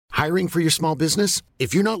Hiring for your small business?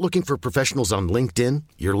 If you're not looking for professionals on LinkedIn,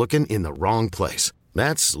 you're looking in the wrong place.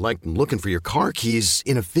 That's like looking for your car keys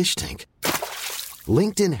in a fish tank.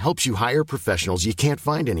 LinkedIn helps you hire professionals you can't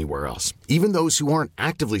find anywhere else, even those who aren't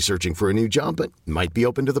actively searching for a new job but might be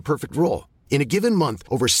open to the perfect role. In a given month,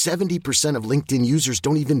 over 70% of LinkedIn users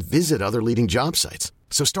don't even visit other leading job sites.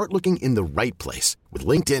 So start looking in the right place. With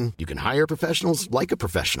LinkedIn, you can hire professionals like a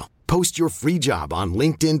professional. Post your free job on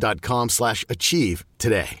linkedin.com/achieve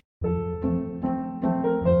today.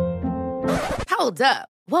 Hold up.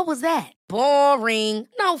 What was that? Boring.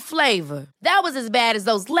 No flavor. That was as bad as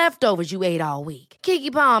those leftovers you ate all week.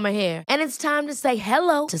 Keke Palmer here. And it's time to say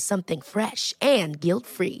hello to something fresh and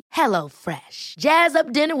guilt-free. Hello Fresh. Jazz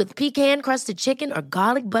up dinner with pecan-crusted chicken or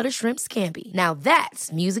garlic butter shrimp scampi. Now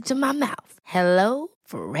that's music to my mouth. Hello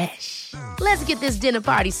Fresh. Let's get this dinner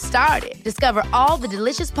party started. Discover all the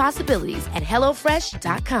delicious possibilities at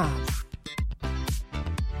hellofresh.com.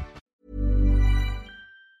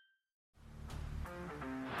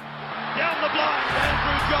 Down the blind,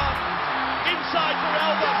 Andrew John. Inside for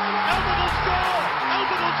Albert. Albert will score.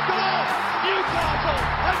 Albert will score. Newcastle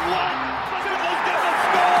have won. Biddle's going to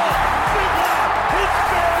score. Fiddler. It's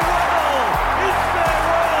farewell. It's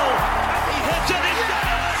farewell. And he hits it. He's done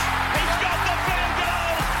it. He's got the field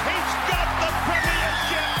goal. He's got the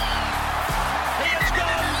premiership. He has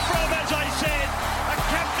gone from, as I said, a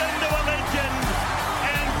captain to a legend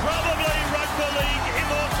and probably rugby league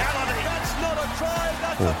immortality. That's not a try.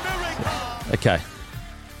 That's a miracle. Okay.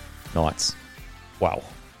 Knights. Wow.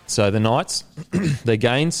 So the Knights, their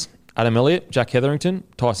gains, Adam Elliott, Jack Hetherington,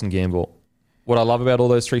 Tyson Gamble. What I love about all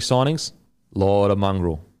those three signings, lot of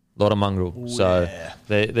mongrel. Ooh, so yeah.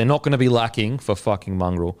 They're not going to be lacking for fucking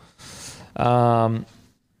mongrel.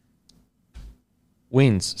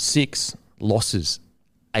 Wins, 6. Losses,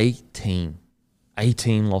 18.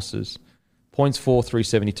 18 losses. Points for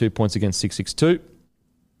 372, points against 662.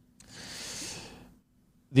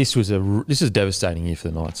 This is a devastating year for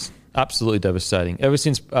the Knights. Absolutely devastating. Ever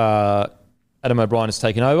since Adam O'Brien has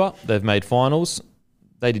taken over, they've made finals.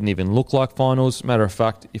 They didn't even look like finals. Matter of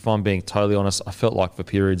fact, if I'm being totally honest, I felt like for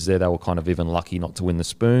periods there they were kind of even lucky not to win the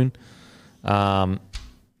spoon.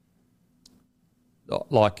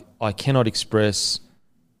 Like, I cannot express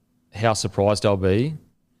how surprised I'll be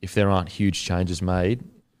if there aren't huge changes made.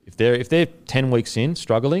 If they're 10 weeks in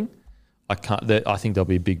struggling, I think there'll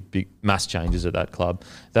be big mass changes at that club.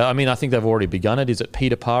 I think they've already begun it. Is it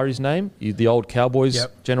Peter Parr, his name? The old Cowboys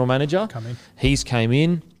general manager? He's came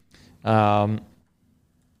in.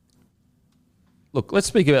 Look, let's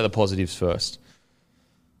speak about the positives first.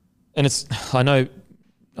 And I know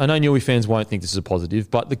Newey fans won't think this is a positive,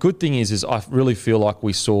 but the good thing is I really feel like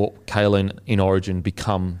we saw Kalen in Origin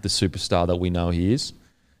become the superstar that we know he is.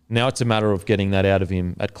 Now it's a matter of getting that out of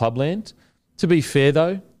him at Clubland. To be fair,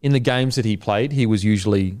 though, in the games that he played, he was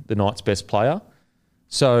usually the Knights' best player.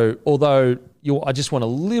 So although I just want a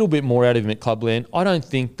little bit more out of him at Clubland, I don't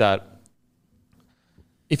think that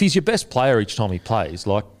if he's your best player each time he plays,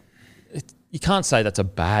 you can't say that's a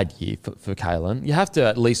bad year for Kalen. You have to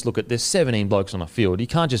at least look at there's 17 blokes on the field. You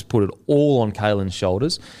can't just put it all on Kalen's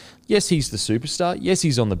shoulders. Yes, he's the superstar. Yes,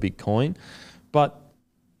 he's on the big coin. But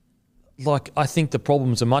I think the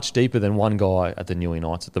problems are much deeper than one guy at the Newey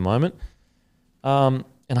Knights at the moment.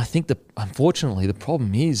 And I think unfortunately the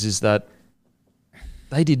problem is that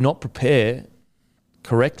they did not prepare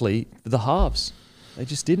correctly for the halves. They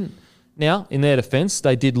just didn't. Now, in their defence,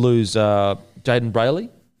 they did lose Jaden Brayley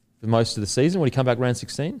for most of the season when he came back round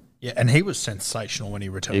 16. Yeah, and he was sensational when he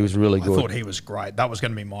returned. He was really good. I thought he was great. That was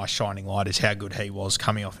going to be my shining light, is how good he was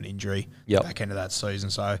coming off an injury back into that season.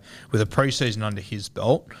 So with a pre-season under his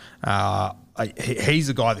belt, he's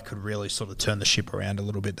the guy that could really sort of turn the ship around a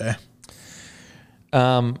little bit there.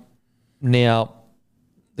 Now,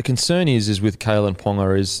 the concern is with Kalen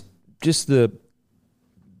Ponga is just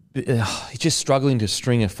he's just struggling to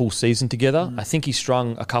string a full season together. I think he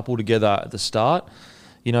strung a couple together at the start.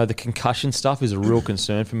 The concussion stuff is a real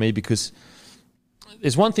concern for me because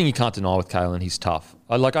there's one thing you can't deny with Kalen, he's tough.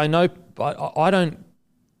 I don't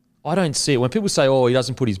see it. When people say, he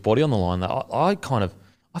doesn't put his body on the line, I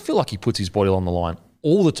feel like he puts his body on the line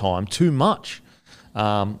all the time, too much.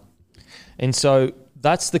 And so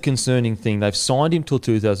that's the concerning thing. They've signed him till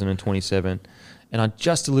 2027, and I'm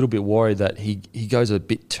just a little bit worried that he goes a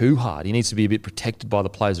bit too hard. He needs to be a bit protected by the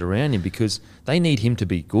players around him because they need him to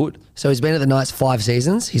be good. So he's been at the Knights 5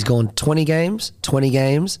 seasons. He's gone 20 games, 20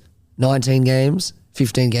 games, 19 games,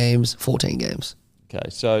 15 games, 14 games. Okay,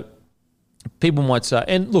 so people might say,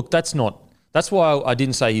 and look, that's why I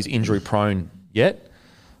didn't say he's injury prone yet,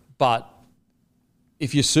 but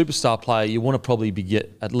if you're a superstar player, you want to probably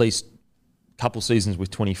get at least couple seasons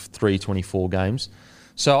with 23, 24 games.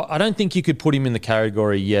 So I don't think you could put him in the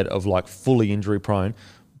category yet of like fully injury prone.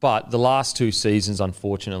 But the last 2 seasons,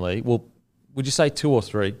 unfortunately, well, would you say 2 or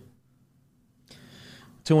 3?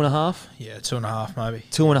 2.5? Yeah, 2.5 maybe.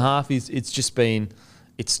 2.5 it's just been,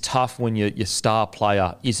 it's tough when your star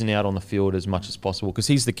player isn't out on the field as much as possible because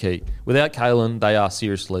he's the key. Without Kalen,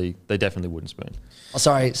 they definitely wouldn't spoon. Oh,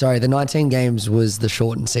 sorry. The 19 games was the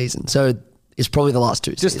shortened season. So it's probably the last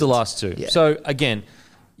 2 seasons. Just the last 2. Yeah. So again,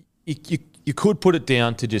 you could put it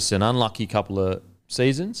down to just an unlucky couple of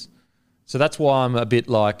seasons. So that's why I'm a bit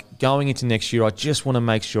like going into next year, I just want to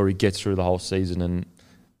make sure he gets through the whole season and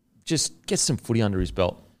just gets some footy under his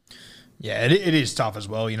belt. Yeah, it is tough as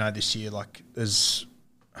well. You know, this year, like, there's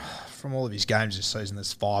from all of his games this season,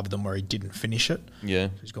 there's 5 of them where he didn't finish it. Yeah.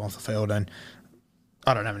 He's gone off the field, and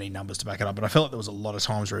I don't have any numbers to back it up, but I feel like there was a lot of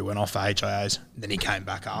times where he went off for HIAs, and then he came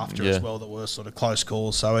back after as well that were sort of close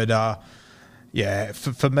calls. So it,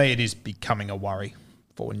 for me, it is becoming a worry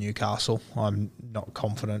for Newcastle. I'm not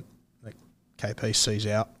confident that KP sees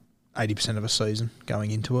out 80% of a season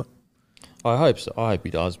going into it. I hope so. I hope he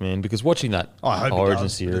does, man, because watching that Origin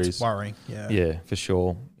series, it's worrying. Yeah, for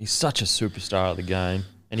sure. He's such a superstar of the game,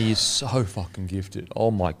 and he is so fucking gifted. Oh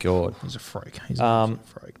my god, he's a freak. He's an absolute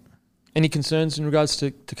freak. Any concerns in regards to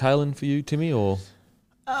Kalen for you, Timmy, or?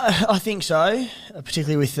 I think so,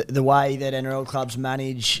 particularly with the way that NRL clubs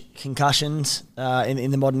manage concussions in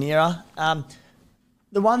the modern era.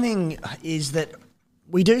 The one thing is that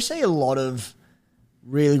we do see a lot of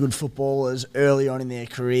really good footballers early on in their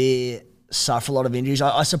career suffer a lot of injuries.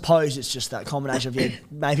 I suppose it's just that combination of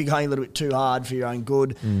maybe going a little bit too hard for your own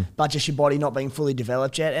good, but just your body not being fully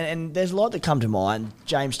developed yet. And there's a lot that come to mind.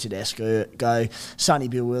 James Tedesco, Sonny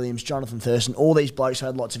Bill Williams, Jonathan Thurston, all these blokes who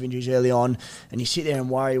had lots of injuries early on, and you sit there and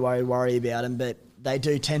worry about them, but they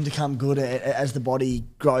do tend to come good as the body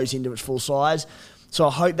grows into its full size. So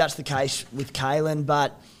I hope that's the case with Kalen,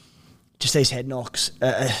 but just these head knocks.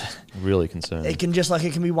 Really concerned. It can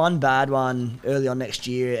be one bad one early on next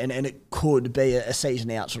year, and it could be a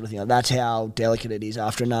season out sort of thing. That's how delicate it is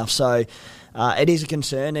after enough. So it is a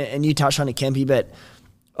concern, and you touched on it, Kempy, but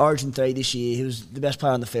Origin 3 this year, he was the best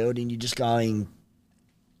player on the field, and you're just going,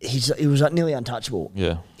 he was nearly untouchable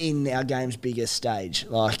in our game's biggest stage.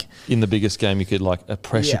 Like in the biggest game, you could, like a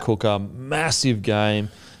pressure cooker, massive game,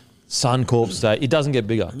 Suncorp State. It doesn't get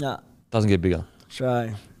bigger. No. Doesn't get bigger.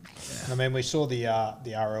 So... I mean, we saw the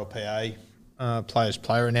RLPA Players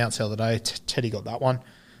Player announced the other day. Teddy got that one.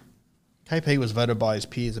 KP was voted by his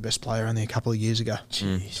peers the best player only a couple of years ago.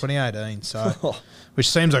 2018. So, which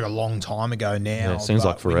seems like a long time ago now. Yeah, it seems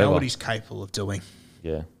like forever. We know what he's capable of doing.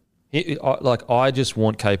 Yeah. I just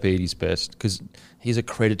want KP at his best because he's a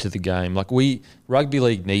credit to the game. Like rugby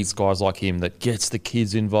league needs guys like him that gets the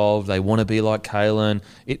kids involved. They want to be like Kalen.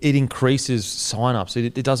 It increases sign-ups.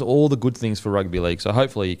 It does all the good things for rugby league. So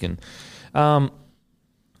hopefully you can.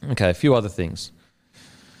 Okay, a few other things.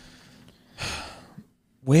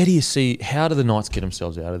 How do the Knights get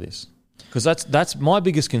themselves out of this? Because that's my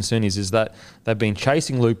biggest concern is that they've been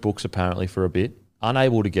chasing Luke Brooks apparently for a bit,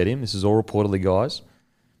 unable to get him. This is all reportedly guys.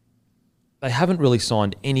 They haven't really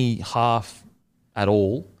signed any half at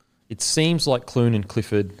all. It seems like Clune and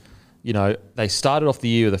Clifford, they started off the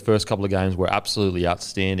year, the first couple of games were absolutely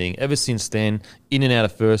outstanding. Ever since then, in and out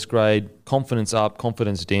of first grade, confidence up,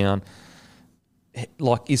 confidence down.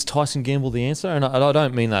 Like, is Tyson Gamble the answer? And I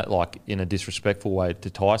don't mean that like in a disrespectful way to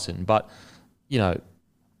Tyson, but,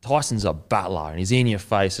 Tyson's a battler and he's in your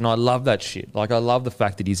face, and I love that shit. Like, I love the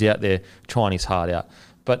fact that he's out there trying his heart out,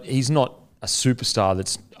 but he's not a superstar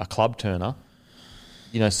that's a club turner.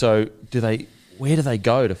 So where do they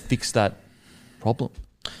go to fix that problem?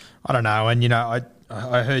 I don't know. And,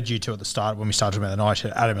 I heard you two at the start when we started talking about the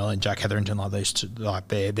night, Adam Elliott and Jack Hetherington, like these two, like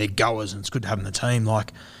they're goers, and it's good to have them in the team.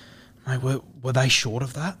 Like, mate, were they short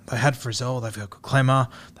of that? They had Frizzell, they've got Clemmer,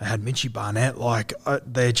 they had Mitchie Barnett. Like,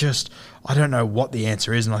 they're just, I don't know what the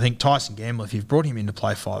answer is. And I think Tyson Gamble, if you've brought him in to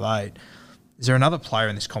play 5'8", is there another player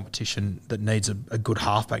in this competition that needs a good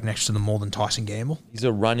halfback next to them more than Tyson Gamble? He's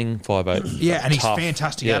a running 5'8". Yeah, and he's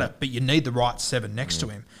fantastic at it, but you need the right 7 next to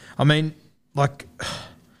him. I mean, like,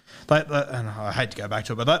 and I hate to go back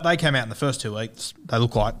to it, but they came out in the first 2 weeks. They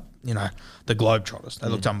look like, the Globetrotters. They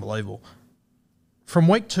looked unbelievable. From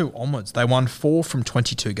week 2 onwards, they won 4 from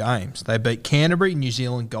 22 games. They beat Canterbury, New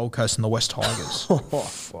Zealand, Gold Coast, and the West Tigers.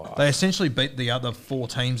 They essentially beat the other 4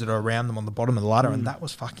 teams that are around them on the bottom of the ladder, and that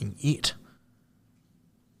was fucking it.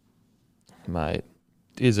 Mate,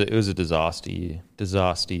 it was a disaster year.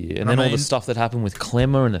 And then all the stuff that happened with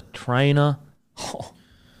Clemmer and the trainer.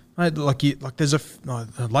 Mate, there's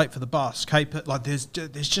late for the bus. There's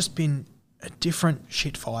just been a different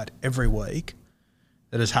shit fight every week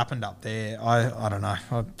that has happened up there. I don't know.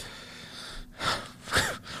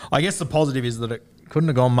 I guess the positive is that it couldn't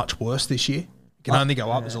have gone much worse this year. It can only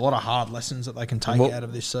go up. There's a lot of hard lessons that they can take out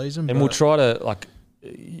of this season. And we'll try to,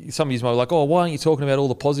 some of you might be like, oh, why aren't you talking about all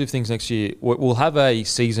the positive things next year? We'll have a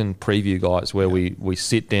season preview, guys, where we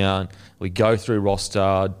sit down, we go through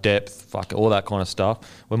roster, depth, all that kind of stuff.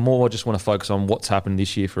 We're more just want to focus on what's happened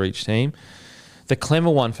this year for each team. The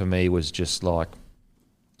Clemmer one for me was just like,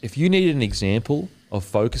 if you needed an example of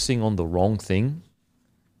focusing on the wrong thing,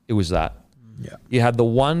 it was that. Yeah. You had the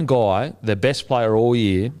one guy, their best player all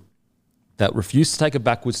year, that refused to take a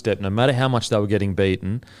backward step no matter how much they were getting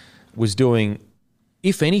beaten, was doing,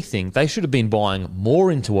 if anything, they should have been buying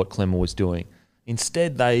more into what Clemmer was doing.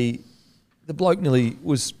 Instead, the bloke nearly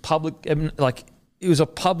was public, like it was a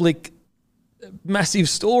public massive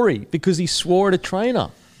story because he swore at a trainer.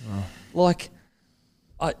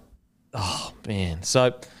 Oh man.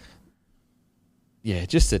 So yeah,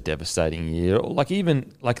 just a devastating year.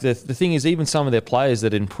 The thing is, even some of their players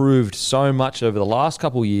that improved so much over the last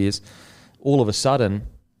couple of years, all of a sudden,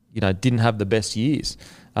 didn't have the best years.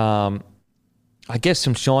 I guess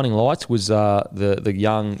some shining lights was the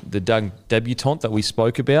young debutant that we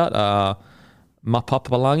spoke about,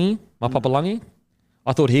 Mapapalangi.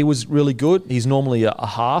 I thought he was really good. He's normally a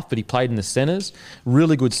half, but he played in the centres.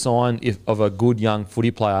 Really good sign of a good young footy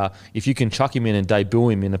player. If you can chuck him in and debut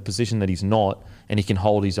him in a position that he's not, and he can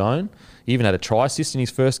hold his own. He even had a try assist in his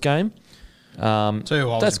first game. I was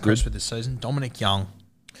impressed with this season. Dominic Young.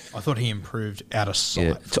 I thought he improved out of sight.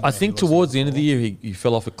 Yeah. I think towards the end of the year, he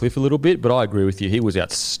fell off a cliff a little bit, but I agree with you. He was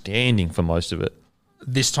outstanding for most of it.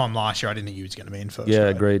 This time last year, I didn't think he was going to be in first. Yeah,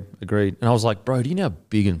 agreed. And I was like, bro, do you know how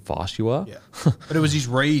big and fast you are? Yeah. But it was his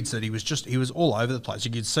reads that he was all over the place.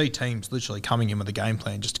 You could see teams literally coming in with a game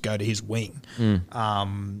plan just to go to his wing.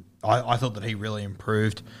 I thought that he really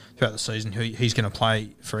improved throughout the season. He's going to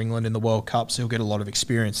play for England in the World Cup, so he'll get a lot of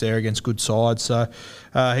experience there against good sides. So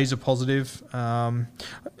he's a positive. I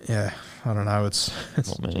don't know. It's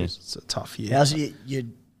a tough year. How's your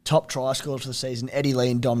top try scorers for the season? Eddie Lee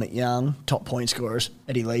and Dominic Young. Top point scorers: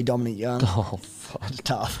 Eddie Lee, Dominic Young. Oh, fuck. That's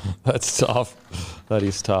tough. That's tough. That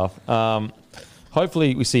is tough.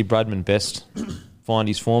 Hopefully we see Bradman Best find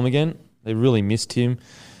his form again. They really missed him.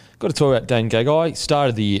 Got to talk about Dane Gagai.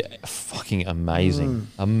 Started the year fucking amazing.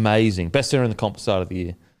 Amazing. Best center in the comp start of the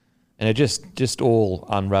year. And it just all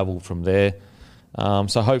unravelled from there.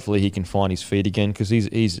 So hopefully he can find his feet again because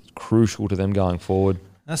he's crucial to them going forward.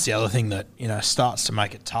 That's the other thing that starts to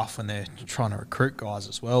make it tough when they're trying to recruit guys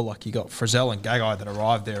as well. Like you got Frizzell and Gagai that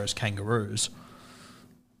arrived there as kangaroos.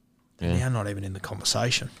 They're now not even in the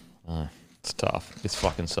conversation. No, it's tough. It's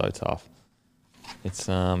fucking so tough. It's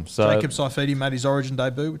Jacob Saifidi made his Origin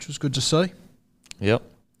debut, which was good to see. Yep,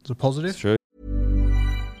 it's a positive. It's true.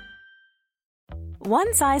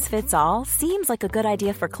 One size fits all seems like a good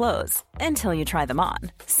idea for clothes until you try them on.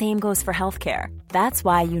 Same goes for healthcare. That's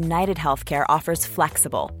why United Healthcare offers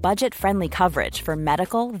flexible, budget-friendly coverage for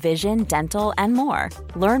medical, vision, dental, and more.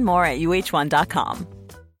 Learn more at uh1.com.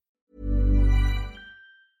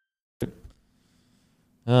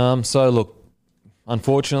 So look,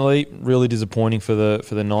 unfortunately, really disappointing for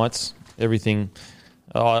the Knights. Everything,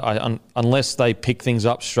 unless they pick things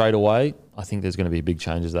up straight away, I think there's going to be big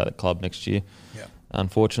changes at the club next year. Yeah.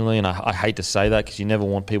 Unfortunately, and I hate to say that because you never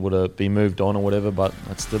want people to be moved on or whatever, but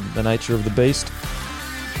that's the nature of the beast.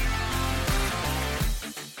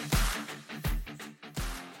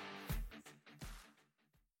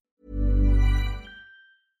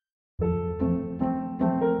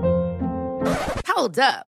 Hold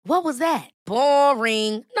up. What was that?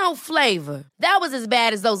 Boring. No flavor. That was as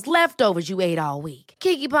bad as those leftovers you ate all week.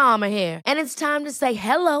 Keke Palmer here, and it's time to say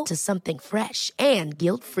hello to something fresh and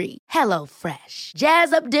guilt-free. Hello Fresh.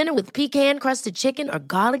 Jazz up dinner with pecan-crusted chicken or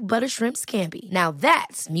garlic butter shrimp scampi. Now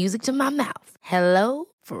that's music to my mouth. Hello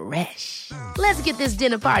Fresh. Let's get this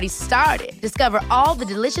dinner party started. Discover all the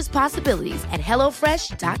delicious possibilities at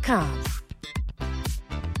HelloFresh.com.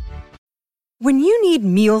 When you need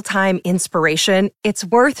mealtime inspiration, it's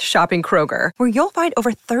worth shopping Kroger, where you'll find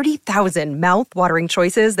over 30,000 mouthwatering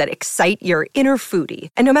choices that excite your inner foodie.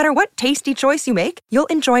 And no matter what tasty choice you make, you'll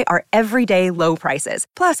enjoy our everyday low prices,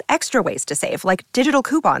 plus extra ways to save, like digital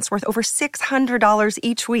coupons worth over $600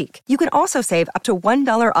 each week. You can also save up to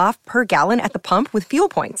 $1 off per gallon at the pump with fuel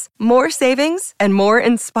points. More savings and more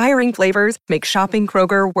inspiring flavors make shopping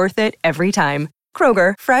Kroger worth it every time.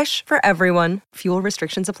 Kroger, fresh for everyone. Fuel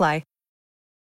restrictions apply.